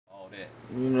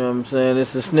You know what I'm saying?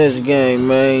 It's a snitch game,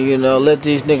 man. You know, let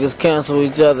these niggas cancel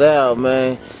each other out,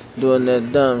 man. Doing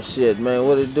that dumb shit, man.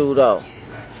 What it do, though?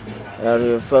 Out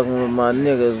here fucking with my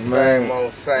niggas,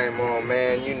 man. Same old,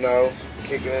 man. You know,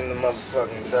 kicking in the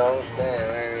motherfucking door.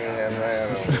 Damn, I ain't even had man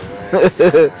on me, man.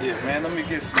 Yeah, man, let me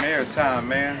get some airtime,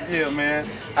 man. Yeah, man.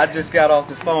 I just got off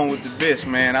the phone with the bitch,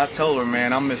 man. I told her,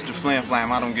 man, I'm Mr. Flam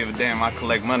Flam. I don't give a damn. I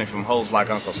collect money from hoes like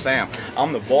Uncle Sam.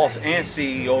 I'm the boss and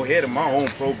CEO, head of my own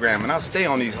program, and I stay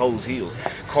on these hoes' heels.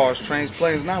 Cars, trains,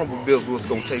 planes, and automobiles, what's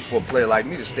gonna take for a player like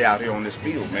me to stay out here on this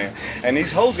field, man. And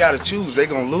these hoes gotta choose. They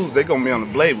gonna lose. They gonna be on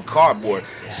the blade with cardboard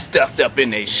stuffed up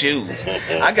in their shoes.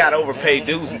 I got overpaid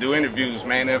dues and do interviews,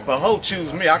 man. And if a hoe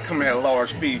choose me, I come at a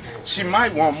large fee. She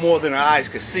might want more than her eyes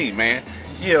could see, man.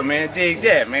 Yeah, man, dig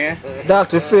that, man.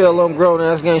 Dr. Phil on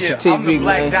GrownAzzGangstaz TV, I'm the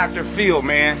black man. Dr. Phil,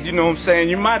 man. You know what I'm saying?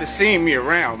 You might have seen me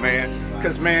around, man.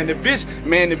 Cause man, the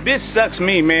bitch sucks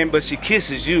me, man, but she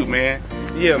kisses you, man.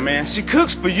 Yeah, man. She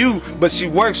cooks for you, but she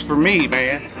works for me,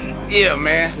 man. Yeah,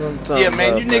 man. Yeah,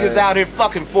 man. You niggas out here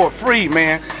fucking for free,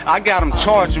 man. I got them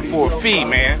charging for a fee,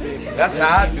 man. That's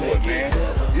how I do it, man.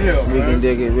 Yeah, man. We can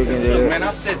dig it, we can dig it. Man,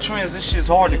 I said trends, this shit's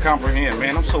hard to comprehend,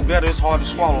 man. I'm so gutted, it's hard to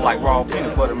swallow like raw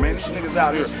peanut butter, man. These niggas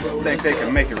out here think they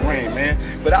can make it rain, man.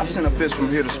 But I sent a bitch from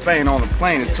here to Spain on a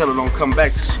plane and tell her don't come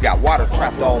back till she got water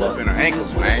trapped all up in her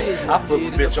ankles, man. I flipped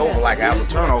the bitch over like Albert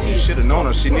Turnover. You should've known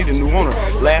her, she needed a new owner.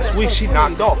 Last week, she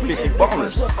knocked off 50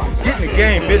 boners. Get in the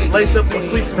game, bitch, lace up them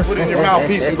cleats and put in your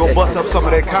mouthpiece and go bust up some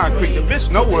of that concrete. The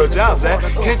bitch know where her job's at.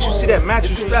 Can't you see that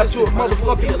mattress strapped to her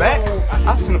motherfucking back?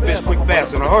 I sent a bitch quick,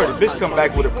 fast, in a hurry. The bitch come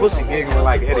back with a pussy giggling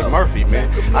like Eddie Murphy, man.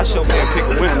 I show man pick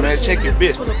a winner, man. Check your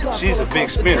bitch. She's a big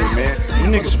spinner, man. You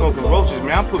niggas smoking roaches,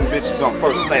 man. I'm putting bitches on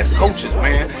first class coaches,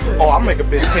 man. Oh, I make a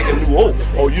bitch take a new hoe.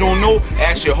 Oh, you don't know?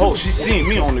 Ask your hoe. She seen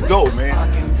me on the go, man.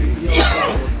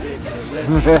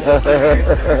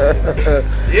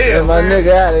 Yeah, my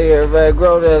nigga out of here, man.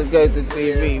 GrownAzzGangstaz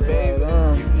TV, man.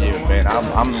 Yeah, man.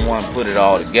 I'm the one who put it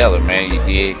all together, man. You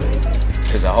dig?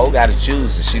 Cause a hoe gotta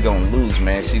choose and she gonna lose,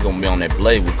 man. She gonna be on that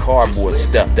blade with cardboard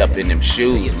stuffed up in them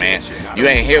shoes, man. You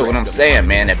ain't hear what I'm saying,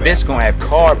 man. That bitch gonna have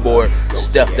cardboard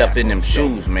stuffed up in them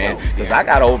shoes, man. Cause I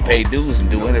gotta overpay dues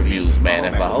and do interviews, man.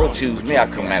 If a hoe choose me, I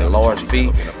come at a large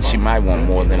fee. She might want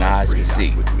more than eyes can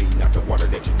see.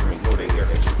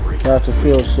 Dr.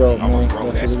 Phil show, man.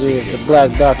 That's what it is. The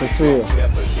black Dr. Phil.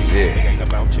 Yeah.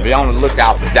 Be on the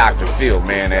lookout for Dr. Phil,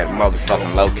 man, at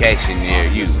motherfucking location near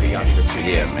you.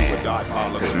 Yeah, man.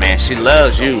 Cause, man, she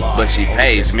loves you, but she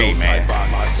pays me, man.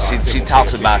 She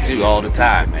talks about you all the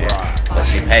time, man. But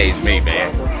she pays me,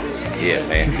 man. Yeah,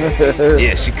 man.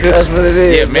 Yeah, she cooks. That's what it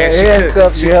is. Yeah, man. She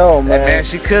handcuffs you home, man. Man,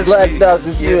 she cooks. Black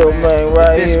Dr. Phil, man,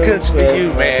 right here. This cooks for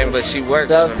you, man, but she works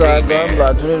for me, man. I'm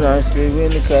about 29th Street. We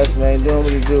in the cuts, man. Doing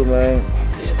what he do, man.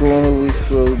 Screwing who we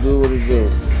screw. Do what he do.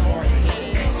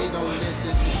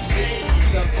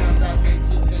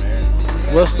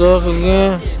 What's the hook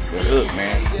again? The hook,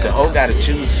 man. The hoe gotta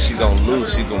choose if she gonna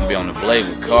lose. She gonna be on the blade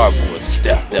with cardboard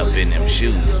stuffed up in them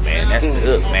shoes, man. That's the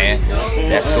hook, man.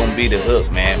 That's gonna be the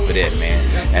hook, man, for that, man.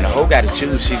 And the hoe gotta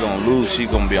choose. She gonna lose. She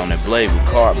gonna be on the blade with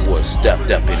cardboard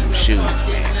stuffed up in them shoes,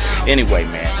 man. Anyway,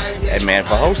 man. Hey, man, if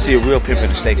a hoe see a real pimp in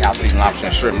the steakhouse eating lobster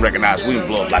and shrimp and recognize we can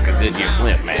blow up like a Goodyear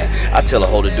blimp, man. I tell a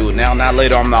hoe to do it now. Now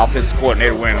later, I'm the offensive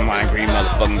coordinator wearing the lime green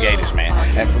motherfucking gators, man.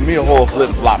 And for me, a whole flip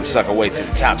and flop and suck her way to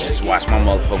the top just to watch my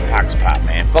motherfucking pockets pop,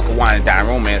 man. Fuck a wine and dine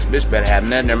romance. Bitch better have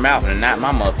nothing in her mouth and not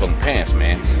my motherfucking pants,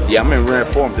 man. Yeah, I'm in rare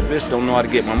form. The bitch don't know how to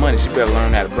get my money. She better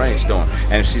learn how to brainstorm.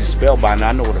 And if she's a spellbinder,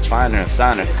 I know where to find her and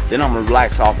sign her. Then I'm gonna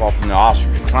relax off in the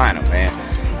ostrich recliner, man.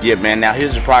 Yeah, man, now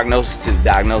here's the prognosis to the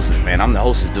diagnosis, man. I'm the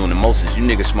hostess doing the mostest. You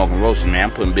niggas smoking roaches, man.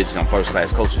 I'm putting bitches on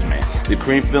first-class coaches, man. The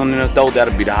cream filling in her throat,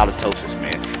 that'll be the halitosis,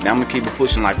 man. Now I'm gonna keep it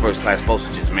pushing like first-class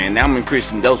posages, man. Now I'm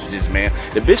increasing dosages, man.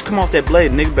 The bitch come off that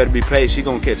blade, nigga better be paid. She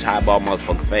gonna catch highball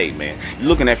motherfucking fade, man. You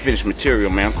looking at finished material,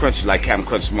 man. I'm crunchy like Captain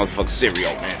Crunch's motherfucking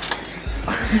cereal, man.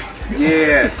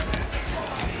 Yeah.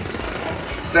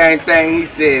 Same thing he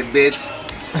said, bitch.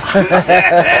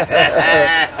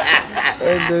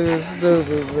 That dude's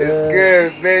stupid, man. It's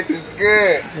good, bitch. It's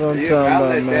good. That's what I'm Yeah, talking I about,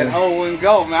 let man. that whole one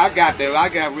go, man. I got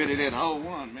rid of that whole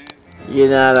one, man. You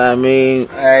know what I mean?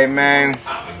 Hey, man.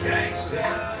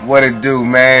 What it do,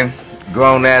 man?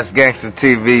 GrownAzzGangstaz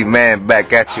TV, man.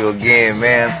 Back at you again,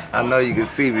 man. I know you can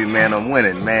see me, man. I'm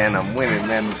winning, man. I'm winning,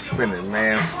 man. I'm spinning,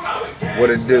 man.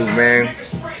 What it do, man?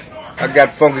 I got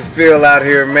Phunky Phil out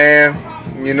here, man.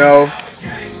 You know.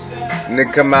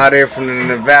 Nigga come out here from the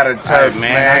Nevada turf,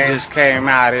 man. I just came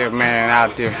out here, man,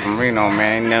 out there from Reno,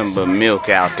 man. Ain't nothing but milk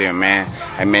out there, man.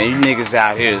 Hey, man, you niggas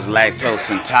out here is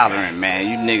lactose intolerant, man.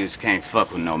 You niggas can't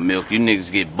fuck with no milk. You niggas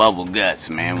get bubble guts,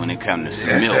 man, when it come to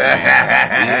some milk,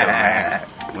 man. Yeah,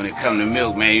 man. When it come to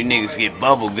milk, man, you niggas get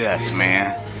bubble guts,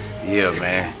 man. Yeah,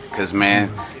 man. Cause,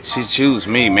 man, she choose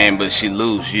me, man, but she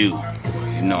lose you.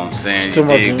 You know what I'm saying? You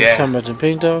dig that? Talking about the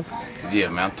pink dog? Yeah,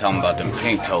 man, I'm talking about them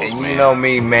pink toes, man. You know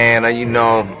me, man. You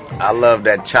know, I love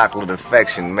that chocolate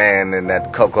affection, man, and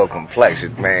that cocoa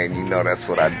complexion, man. You know that's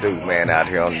what I do, man, out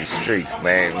here on these streets,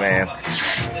 man.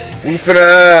 We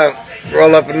finna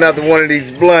roll up another one of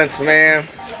these blunts, man.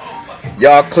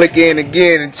 Y'all click in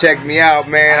again and check me out,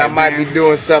 man. I might be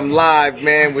doing something live,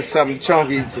 man, with some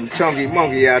chunky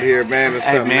monkey out here, man, or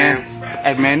something, man.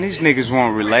 Hey, man, these niggas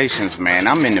want relations, man.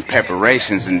 I'm in the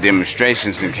preparations and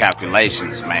demonstrations and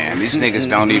calculations, man. These niggas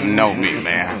don't even know me,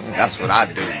 man. That's what I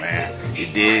do, man. You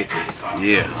dig?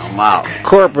 Yeah, I'm out.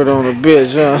 Corporate on the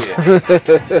bitch, huh?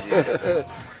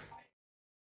 Yeah.